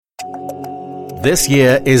This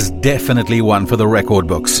year is definitely one for the record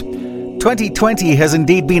books. 2020 has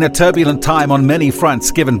indeed been a turbulent time on many fronts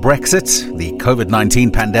given Brexit, the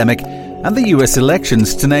COVID-19 pandemic, and the US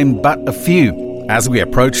elections, to name but a few. As we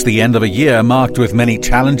approach the end of a year marked with many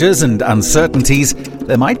challenges and uncertainties,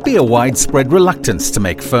 there might be a widespread reluctance to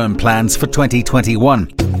make firm plans for 2021.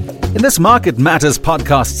 In this Market Matters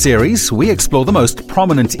podcast series, we explore the most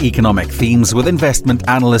prominent economic themes with investment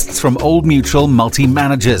analysts from Old Mutual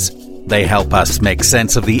multi-managers. They help us make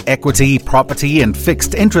sense of the equity, property and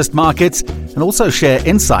fixed interest markets and also share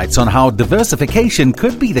insights on how diversification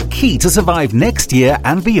could be the key to survive next year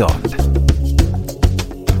and beyond.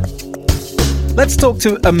 Let's talk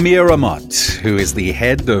to Amir Ahmad, who is the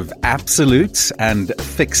head of Absolute and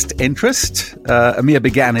Fixed Interest. Amir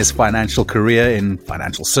began his financial career in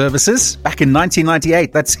financial services back in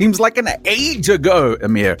 1998. That seems like an age ago,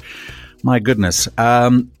 Amir. My goodness.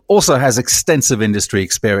 Also has extensive industry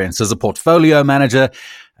experience as a portfolio manager,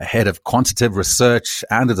 a head of quantitative research,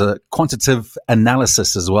 and as a quantitative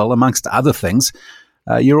analysis as well, amongst other things.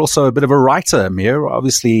 You're also a bit of a writer, Amir.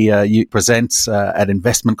 Obviously, you present at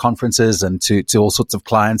investment conferences and to all sorts of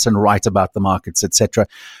clients and write about the markets, etc.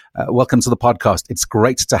 Welcome to the podcast. It's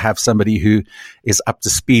great to have somebody who is up to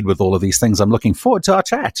speed with all of these things. I'm looking forward to our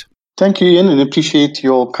chat. Thank you, Ian, and appreciate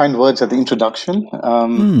your kind words at the introduction.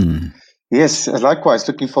 Yes, likewise.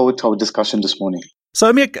 Looking forward to our discussion this morning. So,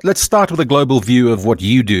 Amir, let's start with a global view of what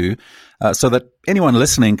you do so that anyone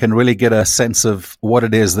listening can really get a sense of what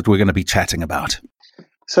it is that we're going to be chatting about.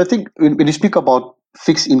 So I think when you speak about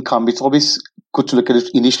fixed income, it's always good to look at it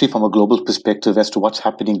initially from a global perspective as to what's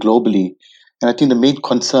happening globally. And I think the main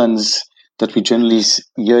concerns that we generally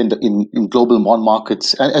hear in global bond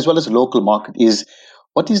markets, as well as the local market, is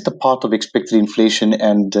what is the path of expected inflation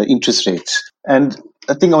and interest rates? And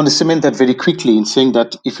I think I want to cement that very quickly in saying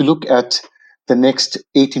that if you look at the next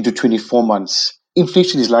 18 to 24 months,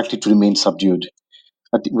 inflation is likely to remain subdued.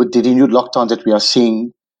 With the renewed lockdowns that we are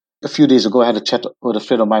seeing, a few days ago, I had a chat with a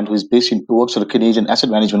friend of mine who works for a Canadian asset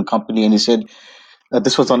management company, and he said,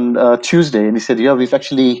 this was on Tuesday, and he said, yeah, we've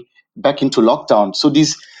actually back into lockdown. So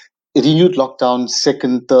these renewed lockdowns,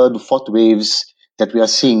 second, third, fourth waves that we are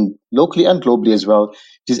seeing locally and globally as well,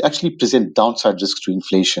 these actually present downside risks to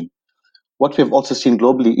inflation. What we have also seen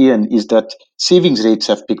globally, Ian, is that savings rates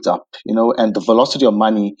have picked up, and the velocity of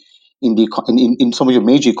money in some of your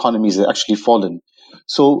major economies has actually fallen.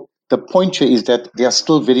 So the point here is that there are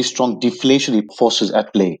still very strong deflationary forces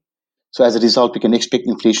at play. So as a result, we can expect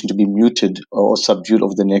inflation to be muted or subdued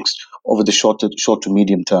over the short to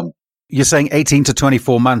medium term. You're saying 18 to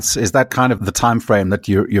 24 months. Is that kind of the time frame that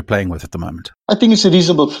you're playing with at the moment? I think it's a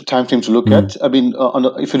reasonable time frame to look at. I mean,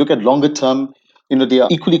 if you look at longer term, there are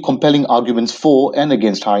equally compelling arguments for and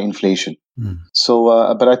against high inflation.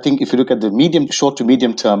 So, but I think if you look at the short to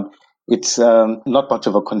medium term, it's not much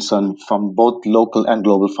of a concern from both local and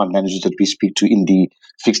global fund managers that we speak to in the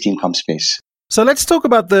fixed income space. So let's talk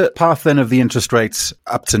about the path then of the interest rates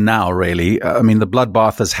up to now, really. I mean, the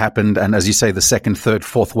bloodbath has happened. And as you say, the second, third,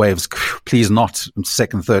 fourth waves, please not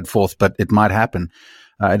second, third, fourth, but it might happen.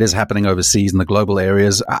 It is happening overseas in the global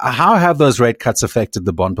areas. How have those rate cuts affected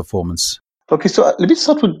the bond performance? Okay, so let me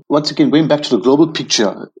start with, once again, going back to the global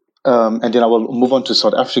picture, and then I will move on to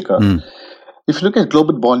South Africa. If you look at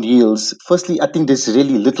global bond yields, firstly, I think there's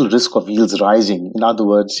really little risk of yields rising. In other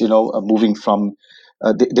words, moving from,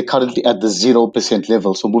 they're currently at the 0%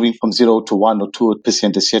 level, so moving from 0 to 1 or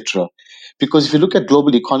 2%, etc. Because if you look at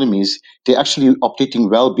global economies, they're actually operating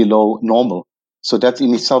well below normal. So that's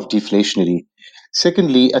in itself deflationary.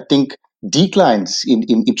 Secondly, I think declines in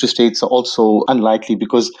interest rates are also unlikely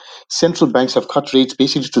because central banks have cut rates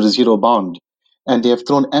basically to the zero bound, and they have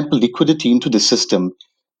thrown ample liquidity into the system,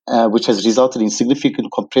 which has resulted in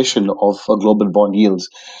significant compression of global bond yields.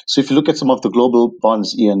 So if you look at some of the global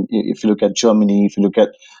bonds, Ian, if you look at Germany,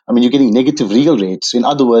 you're getting negative real rates. In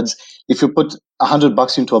other words, if you put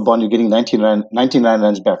 $100 into a bond, you're getting 99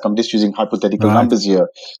 rands back. I'm just using hypothetical numbers here.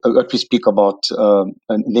 But we speak about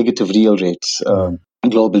negative real rates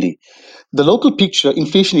globally. The local picture,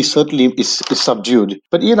 inflation is certainly subdued.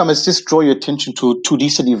 But Ian, I must just draw your attention to two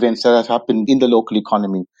recent events that have happened in the local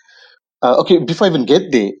economy. Before I even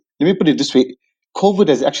get there, let me put it this way. COVID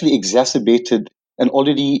has actually exacerbated an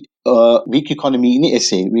already weak economy in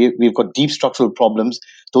SA. We've got deep structural problems.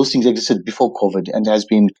 Those things existed before COVID and has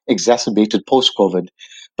been exacerbated post-COVID.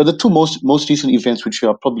 But the two most recent events, which you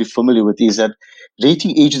are probably familiar with, is that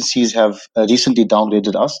rating agencies have recently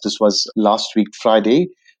downgraded us. This was last week, Friday.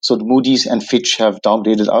 So the Moody's and Fitch have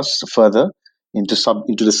downgraded us further into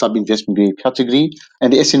the sub-investment grade category,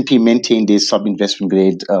 and the S&P maintained a sub-investment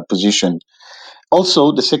grade position.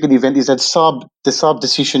 Also, the second event is that the SARB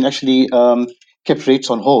decision actually kept rates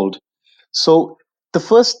on hold. So the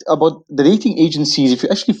first about the rating agencies, if you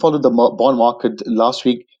actually followed the bond market last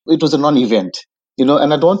week, it was a non-event, and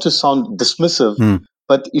I don't want to sound dismissive,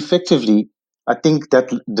 but effectively, I think that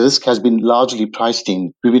the risk has been largely priced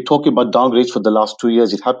in. We were talking about downgrades for the last 2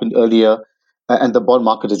 years. It happened earlier, and the bond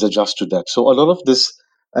market is adjusted to that. So a lot of this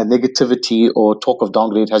negativity or talk of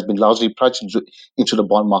downgrade has been largely priced into the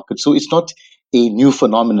bond market. So it's not a new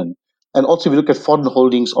phenomenon. And also, if you look at foreign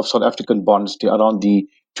holdings of South African bonds, they're around the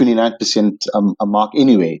 29% a mark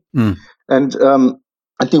anyway. And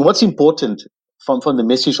I think what's important from the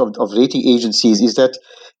message of rating agencies is that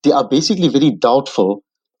they are basically very doubtful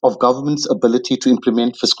of government's ability to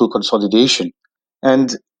implement fiscal consolidation.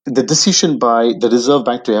 And the decision by the Reserve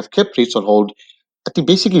Bank to have kept rates on hold, I think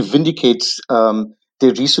basically vindicates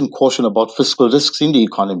their recent caution about fiscal risks in the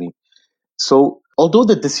economy. So although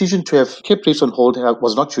the decision to have kept rates on hold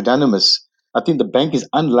was not unanimous, I think the bank is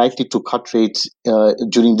unlikely to cut rates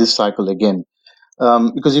during this cycle again.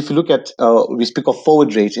 Because if you look at, we speak of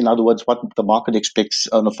forward rates, in other words, what the market expects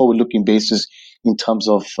on a forward-looking basis in terms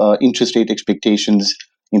of interest rate expectations,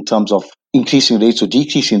 in terms of increasing rates or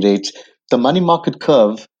decreasing rates, the money market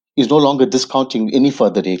curve is no longer discounting any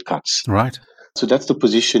further rate cuts. Right. So that's the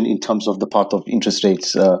position in terms of the path of interest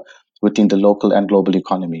rates within the local and global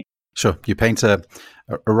economy. Sure. You paint a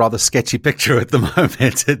rather sketchy picture at the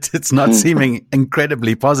moment. It's not seeming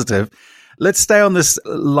incredibly positive. Let's stay on this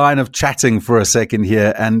line of chatting for a second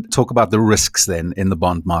here and talk about the risks then in the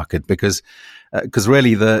bond market, because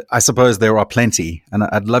really I suppose there are plenty, and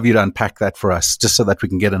I'd love you to unpack that for us just so that we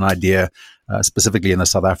can get an idea specifically in the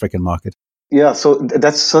South African market. Yeah, so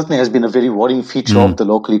that certainly has been a very worrying feature of the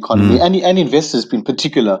local economy and investors in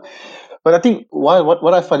particular. But I think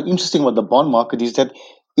what I find interesting about the bond market is that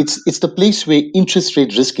it's the place where interest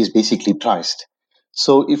rate risk is basically priced.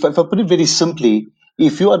 So if I put it very simply,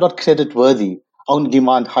 if you are not credit worthy, I will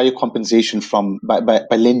demand higher compensation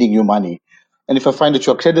by lending you money. And if I find that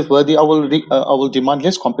you're credit worthy, I will demand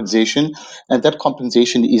less compensation, and that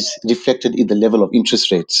compensation is reflected in the level of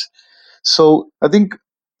interest rates. So I think,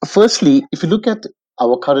 firstly, if you look at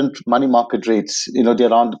our current money market rates, they're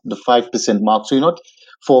around the 5% mark. So you're not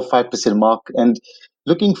 4 or 5% mark. And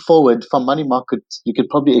looking forward from money markets, you could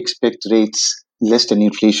probably expect rates less than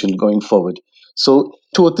inflation going forward. So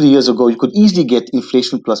 2 or 3 years ago, you could easily get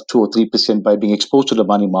inflation plus 2 or 3% by being exposed to the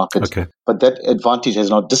money market. Okay. But that advantage has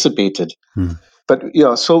not dissipated. But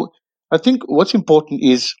yeah, so I think what's important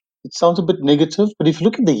is, it sounds a bit negative, but if you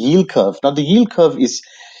look at the yield curve, now the yield curve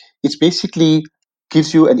it's basically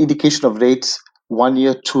gives you an indication of rates 1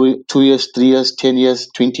 year, 2 years, 3 years, 10 years,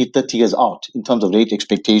 20, 30 years out in terms of rate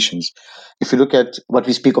expectations. If you look at what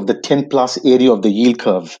we speak of the 10 plus area of the yield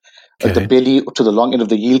curve, at the belly to the long end of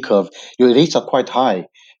the yield curve, your rates are quite high.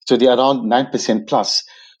 So they're around 9% plus.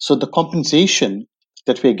 So the compensation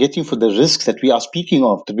that we're getting for the risks that we are speaking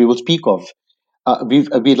of, that we will speak of, we've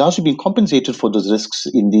largely been compensated for those risks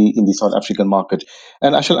in the South African market.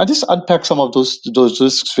 And I just unpack some of those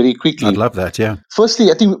risks very quickly. I'd love that, yeah. Firstly,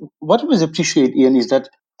 I think what we appreciate, Ian, is that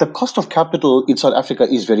the cost of capital in South Africa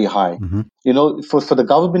is very high. For the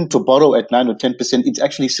government to borrow at 9 or 10%, it's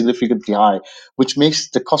actually significantly high, which makes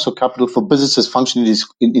the cost of capital for businesses functioning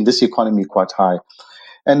in this economy quite high.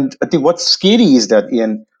 And I think what's scary is that,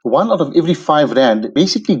 Ian, 1 out of every 5 rand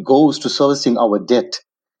basically goes to servicing our debt.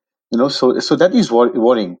 So that is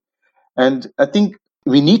worrying. And I think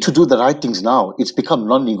we need to do the right things now. It's become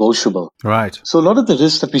non-negotiable. Right. So a lot of the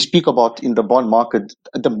risks that we speak about in the bond market,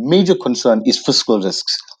 the major concern is fiscal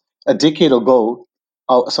risks. A decade ago,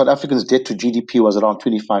 South Africa's debt to GDP was around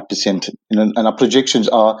 25%, and our projections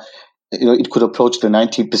are, it could approach the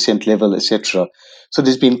 90% level, etc. So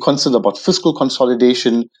there's been concern about fiscal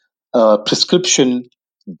consolidation, prescription,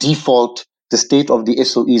 default, the state of the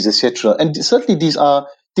SOEs, etc. And certainly these are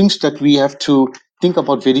things that we have to think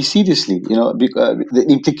about very seriously. The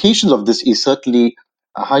implications of this is certainly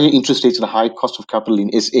higher interest rates and a high cost of capital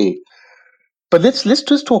in SA. But let's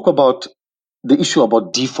just talk about the issue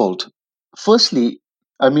about default. Firstly,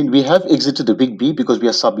 I mean, we have exited the big B because we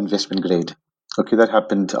are sub-investment grade. Okay, that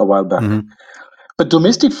happened a while back. But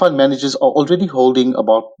domestic fund managers are already holding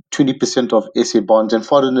about 20% of SA bonds, and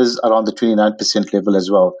foreigners around the 29% level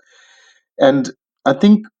as well. And I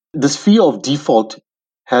think this fear of default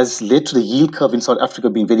has led to the yield curve in South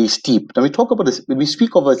Africa being very steep. Now, we talk about this, when we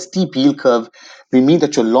speak of a steep yield curve, we mean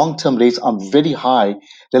that your long-term rates are very high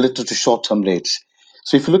relative to short-term rates.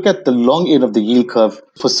 So if you look at the long end of the yield curve,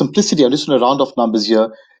 for simplicity, I'm just going to round off numbers here,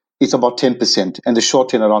 it's about 10%, and the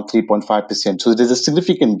short end around 3.5%. So there's a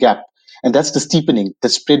significant gap. And that's the steepening, the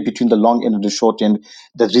spread between the long end and the short end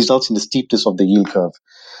that results in the steepness of the yield curve.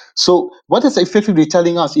 So what it's effectively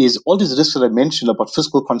telling us is all these risks that I mentioned about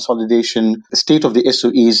fiscal consolidation, state of the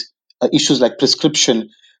SOEs, issues like prescription,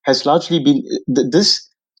 has largely been this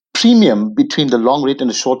premium between the long rate and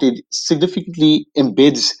the short rate significantly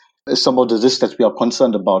embeds some of the risks that we are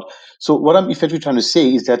concerned about. So what I'm effectively trying to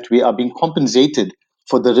say is that we are being compensated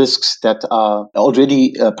for the risks that are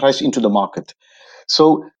already priced into the market.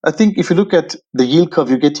 So I think if you look at the yield curve,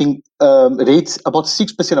 you're getting rates about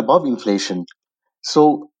 6% above inflation.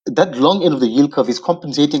 So that long end of the yield curve is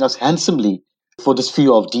compensating us handsomely for this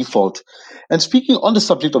fear of default. And speaking on the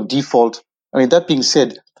subject of default, I mean, that being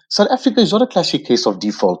said, South Africa is not a classic case of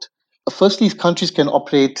default. Firstly, countries can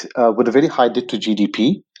operate with a very high debt to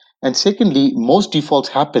GDP. And secondly, most defaults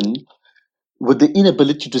happen with the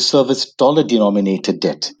inability to service dollar denominated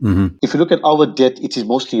debt. Mm-hmm. If you look at our debt, it is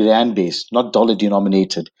mostly rand based, not dollar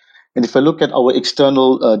denominated. And if I look at our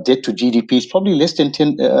external debt to GDP, it's probably less than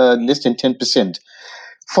 10%.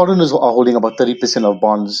 Foreigners are holding about 30% of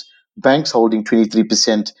bonds. Banks are holding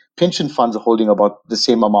 23%. Pension funds are holding about the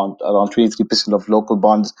same amount, around 23% of local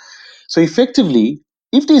bonds. So effectively,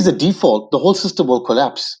 if there is a default, the whole system will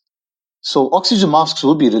collapse. So oxygen masks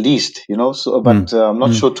will be released, but I'm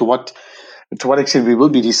not sure to what extent we will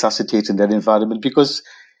be resuscitated in that environment, because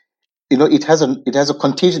it has a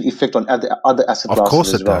contagion effect on other asset Of classes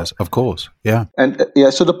course as it well. does. Of course. Yeah. And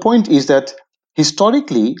so the point is that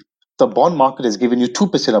historically, the bond market has given you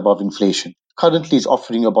 2% above inflation. Currently, it's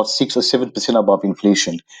offering about 6 or 7% above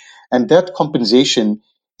inflation. And that compensation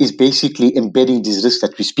is basically embedding these risks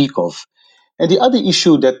that we speak of. And the other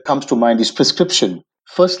issue that comes to mind is prescription.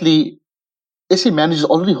 Firstly, SA managers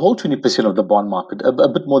already hold 20% of the bond market, a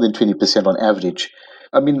bit more than 20% on average.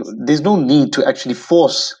 I mean, there's no need to actually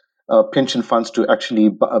force pension funds to actually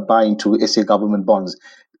buy into SA government bonds.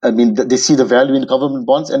 I mean, they see the value in government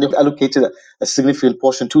bonds and they've allocated a significant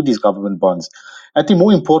portion to these government bonds. I think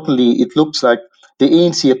more importantly, it looks like the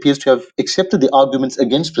ANC appears to have accepted the arguments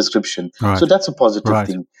against prescription. Right. So that's a positive Right.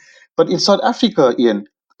 thing. But in South Africa, Ian,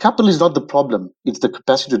 capital is not the problem. It's the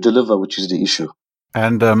capacity to deliver, which is the issue.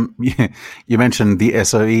 And you mentioned the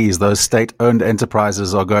SOEs; those state-owned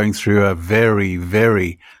enterprises are going through a very,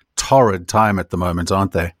 very torrid time at the moment,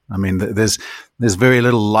 aren't they? I mean, there's very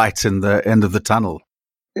little light in the end of the tunnel.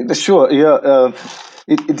 Sure, yeah.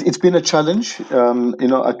 It's been a challenge.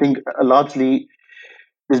 I think largely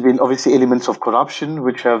there's been obviously elements of corruption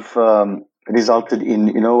which have resulted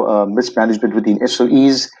in mismanagement within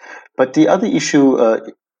SOEs. But the other issue,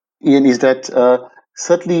 Ian, is that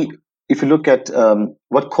certainly if you look at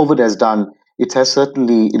what COVID has done, it has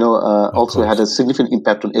certainly also had a significant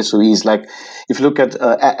impact on SOEs. Like if you look at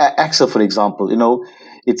AXA, for example,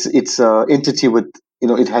 it's an entity with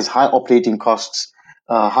it has high operating costs,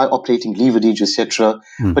 high operating leverage, etc.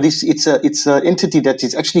 But it's an entity that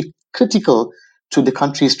is actually critical to the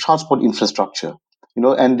country's transport infrastructure.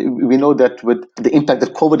 And we know that with the impact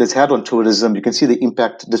that COVID has had on tourism, you can see the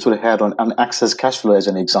impact this would have had on AXA's cash flow as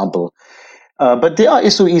an example. But there are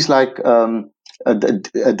SOEs like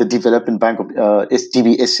the Development Bank of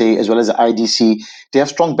DBSA as well as the IDC. They have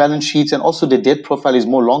strong balance sheets and also their debt profile is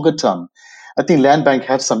more longer term. I think Land Bank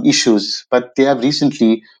had some issues, but they have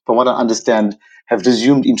recently, from what I understand, have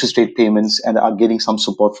resumed interest rate payments and are getting some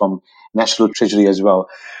support from National Treasury as well.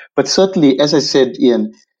 But certainly, as I said,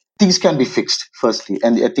 Ian, things can be fixed, firstly.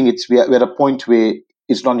 And I think we're at a point where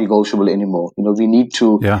it's not negotiable anymore. We need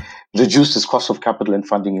to reduce this cost of capital and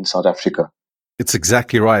funding in South Africa. It's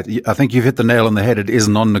exactly right. I think you've hit the nail on the head. It is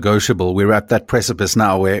non-negotiable. We're at that precipice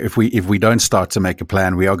now where if we don't start to make a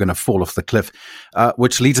plan, we are going to fall off the cliff,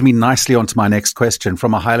 which leads me nicely onto my next question.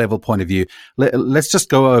 From a high-level point of view, let's just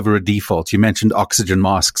go over a default. You mentioned oxygen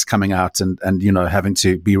masks coming out and having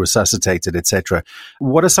to be resuscitated, etc.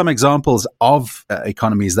 What are some examples of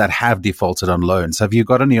economies that have defaulted on loans? Have you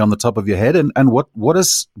got any on the top of your head? And what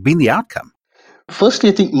has been the outcome? Firstly,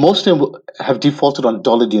 I think most of them have defaulted on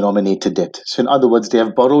dollar-denominated debt. So, in other words, they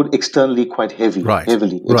have borrowed externally quite heavily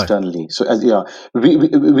externally. So,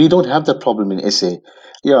 we don't have that problem in SA.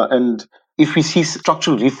 Yeah, and if we see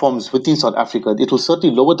structural reforms within South Africa, it will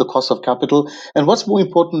certainly lower the cost of capital. And what's more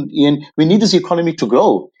important, Ian, we need this economy to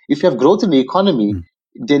grow. If you have growth in the economy,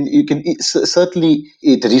 then you can certainly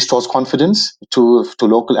it restores confidence to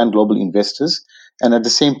local and global investors. And at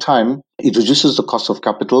the same time, it reduces the cost of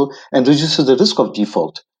capital and reduces the risk of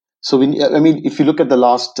default. So, if you look at the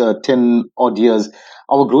last 10 odd years,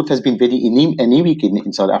 our growth has been very anemic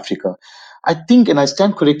in South Africa. I think, and I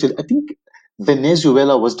stand corrected, I think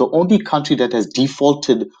Venezuela was the only country that has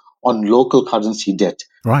defaulted on local currency debt.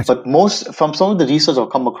 Right. But from some of the research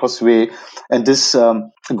I've come across and this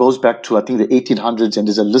goes back to, I think, the 1800s, and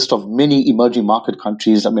there's a list of many emerging market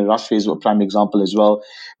countries. I mean, Russia is a prime example as well,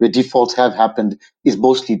 where defaults have happened, is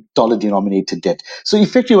mostly dollar-denominated debt. So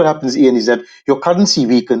effectively what happens, Ian, is that your currency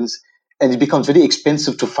weakens, and it becomes very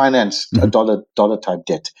expensive to finance a dollar-type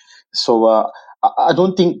debt. So I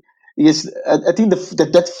don't think, yes, I think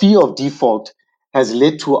that fear of default has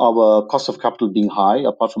led to our cost of capital being high,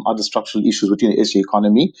 apart from other structural issues within the SA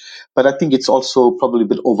economy. But I think it's also probably a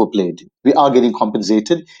bit overplayed. We are getting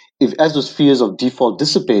compensated. As those fears of default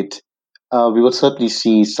dissipate, we will certainly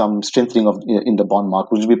see some strengthening in the bond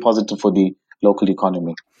market, which will be positive for the local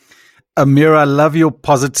economy. Amir, I love your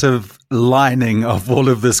positive lining of all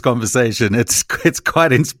of this conversation. It's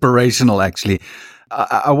quite inspirational, actually.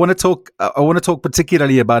 I want to talk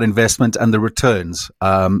particularly about investment and the returns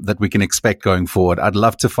that we can expect going forward. I'd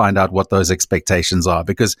love to find out what those expectations are,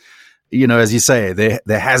 because, as you say,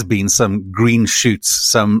 there has been some green shoots,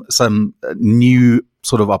 some new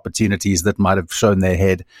sort of opportunities that might have shown their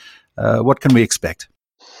head. What can we expect?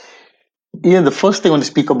 Yeah, the first thing I want to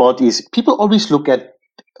speak about is people always look at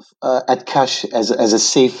cash as a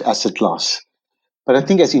safe asset class, but I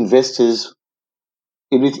think as investors,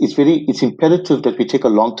 it's imperative that we take a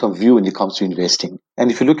long-term view when it comes to investing.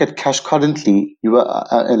 And if you look at cash currently, you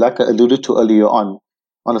are, like I alluded to earlier on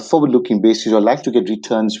a forward-looking basis, you're likely to get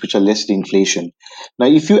returns which are less than inflation. Now,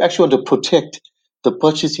 if you actually want to protect the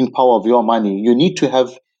purchasing power of your money, you need to have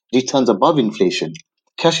returns above inflation.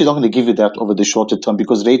 Cash is not going to give you that over the shorter term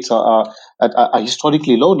because rates are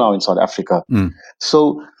historically low now in South Africa.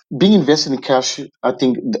 So being invested in cash, I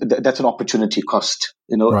think that's an opportunity cost,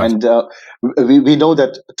 right. And we know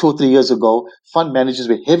that 2 or 3 years ago, fund managers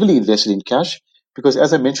were heavily invested in cash because,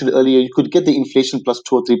 as I mentioned earlier, you could get the inflation plus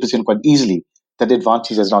 2 or 3% quite easily. That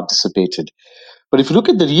advantage has not dissipated. But if you look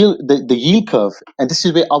at the yield curve, and this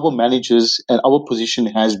is where our managers and our position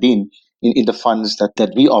has been in the funds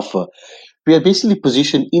that we offer, we are basically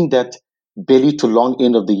positioned in that belly to long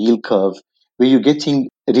end of the yield curve, where you're getting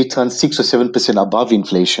returns 6 or 7% above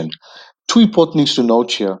inflation. Two important things to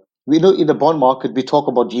note here. We know in the bond market, we talk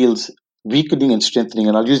about yields weakening and strengthening,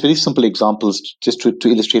 and I'll use very simple examples just to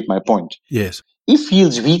illustrate my point. Yes. If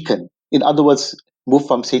yields weaken, in other words, move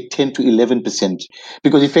from, say, 10 to 11%,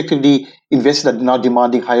 because effectively investors are now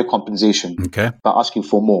demanding higher compensation by asking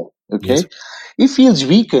for more. Okay. Yes. If yields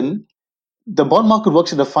weaken, the bond market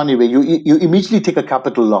works in a funny way. You immediately take a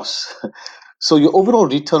capital loss. So your overall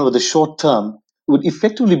return over the short term would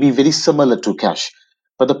effectively be very similar to cash.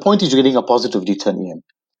 But the point is you're getting a positive return, Ian.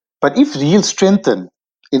 But if yields strengthen,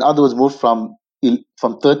 in other words, move from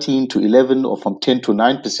 13 to 11 or from 10 to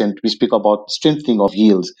 9%, we speak about strengthening of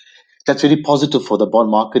yields. That's very positive for the bond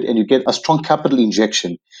market, and you get a strong capital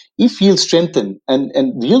injection. If yields strengthen, and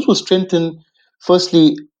yields will strengthen,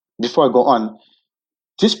 firstly, before I go on,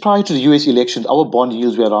 just prior to the US elections, our bond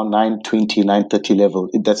yields were around 920, 930 level.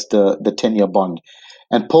 That's the 10-year bond.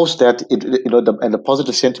 And post that, and the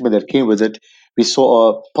positive sentiment that came with it, we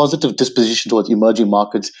saw a positive disposition towards emerging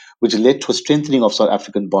markets, which led to a strengthening of South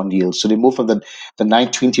African bond yields. So they moved from the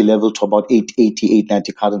 920 level to about 880,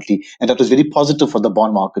 890 currently. And that was very positive for the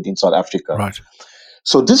bond market in South Africa. Right.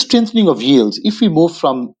 So this strengthening of yields, if we move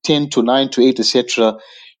from 10 to 9 to 8, etc.,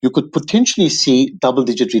 you could potentially see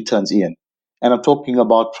double-digit returns, Ian. And I'm talking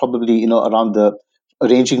about probably, around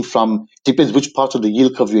ranging from, depends which part of the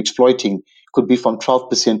yield curve you're exploiting, could be from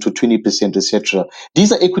 12% to 20%, etc.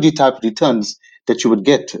 These are equity type returns that you would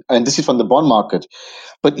get. And this is from the bond market.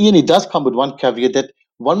 But Ian, it does come with one caveat that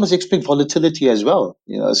one must expect volatility as well.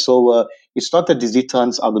 So it's not that these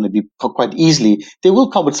returns are going to be quite easily. They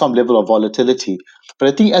will come with some level of volatility. But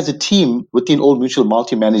I think as a team within Old Mutual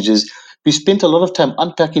multi-managers, we spent a lot of time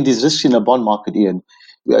unpacking these risks in the bond market, Ian.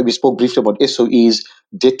 We spoke briefly about SOEs,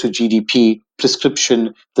 debt to GDP,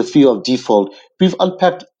 prescription, the fear of default. We've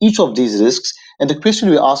unpacked each of these risks. And the question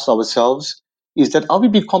we asked ourselves is that are we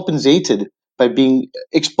being compensated by being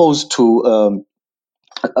exposed to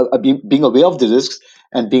being aware of the risks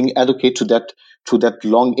and being allocated to that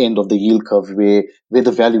long end of the yield curve where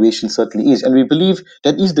the valuation certainly is. And we believe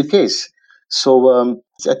that is the case. So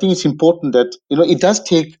I think it's important that, it does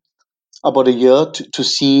take about a year to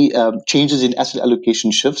see changes in asset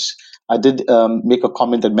allocation shifts. I did make a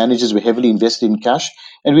comment that managers were heavily invested in cash,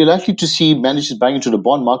 and we're likely to see managers buying into the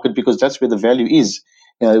bond market because that's where the value is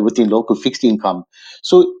within local fixed income.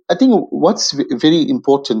 So I think what's very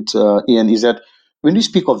important, Ian, is that when we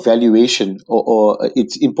speak of valuation, or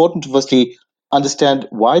it's important to firstly understand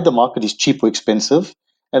why the market is cheap or expensive,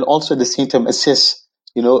 and also at the same time assess,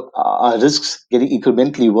 are risks getting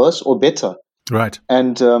incrementally worse or better? Right.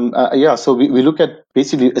 And so we look at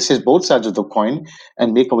basically assess both sides of the coin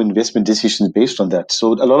and make our investment decisions based on that.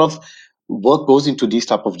 So a lot of work goes into this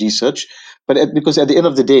type of research, but because at the end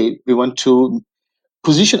of the day, we want to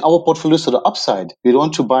position our portfolios to the upside. We don't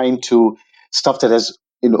want to buy into stuff that has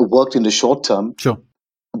worked in the short term, sure,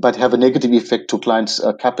 but have a negative effect to clients'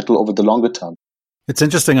 capital over the longer term. It's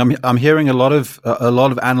interesting. I'm hearing a lot of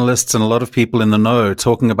analysts and a lot of people in the know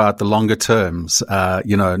talking about the longer terms.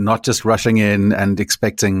 Not just rushing in and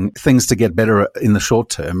expecting things to get better in the short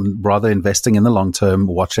term, rather investing in the long term,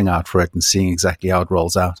 watching out for it, and seeing exactly how it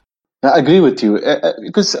rolls out. I agree with you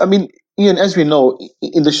because Ian, as we know,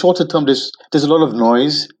 in the shorter term, there's a lot of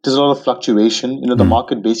noise, there's a lot of fluctuation. The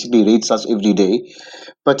market basically rates us every day,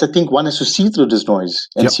 but I think one has to see through this noise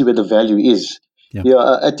and see where the value is. Yep.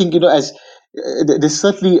 Yeah, I think there's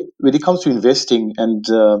certainly when it comes to investing, and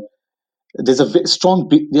there are strong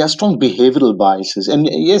behavioral biases. And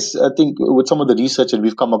yes, I think with some of the research that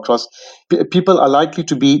we've come across, people are likely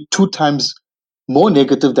to be 2 times more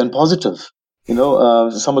negative than positive.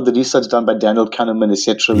 Some of the research done by Daniel Kahneman,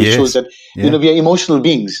 etc., which shows that we are emotional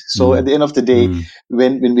beings. So at the end of the day,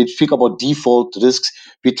 when we speak about default risks,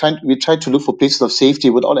 we try to look for places of safety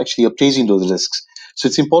without actually appraising those risks. So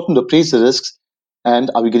it's important to appraise the risks,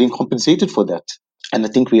 and are we getting compensated for that? And I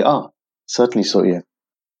think we are, certainly so. Yeah.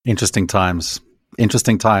 Interesting times.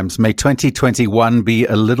 May 2021 be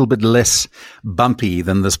a little bit less bumpy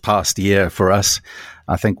than this past year for us.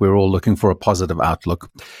 I think we're all looking for a positive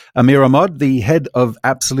outlook. Amir Ahmad, the head of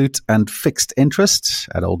Absolute and Fixed Interest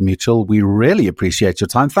at Old Mutual, we really appreciate your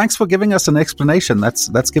time. Thanks for giving us an explanation.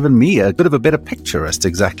 That's given me a bit of a better picture as to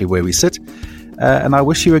exactly where we sit. And I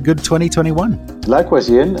wish you a good 2021. Likewise,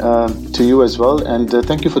 Ian, to you as well. And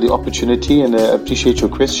thank you for the opportunity, and appreciate your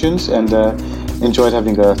questions, and enjoyed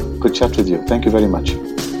having a good chat with you. Thank you very much.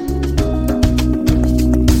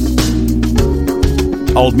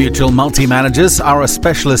 Old Mutual Multi-Managers are a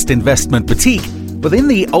specialist investment boutique within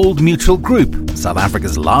the Old Mutual Group, South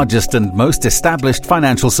Africa's largest and most established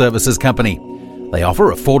financial services company. They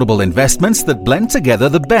offer affordable investments that blend together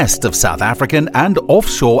the best of South African and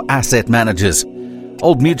offshore asset managers.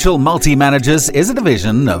 Old Mutual Multi-Managers is a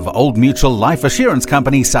division of Old Mutual Life Assurance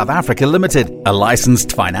Company South Africa Limited, a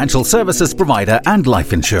licensed financial services provider and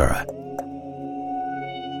life insurer.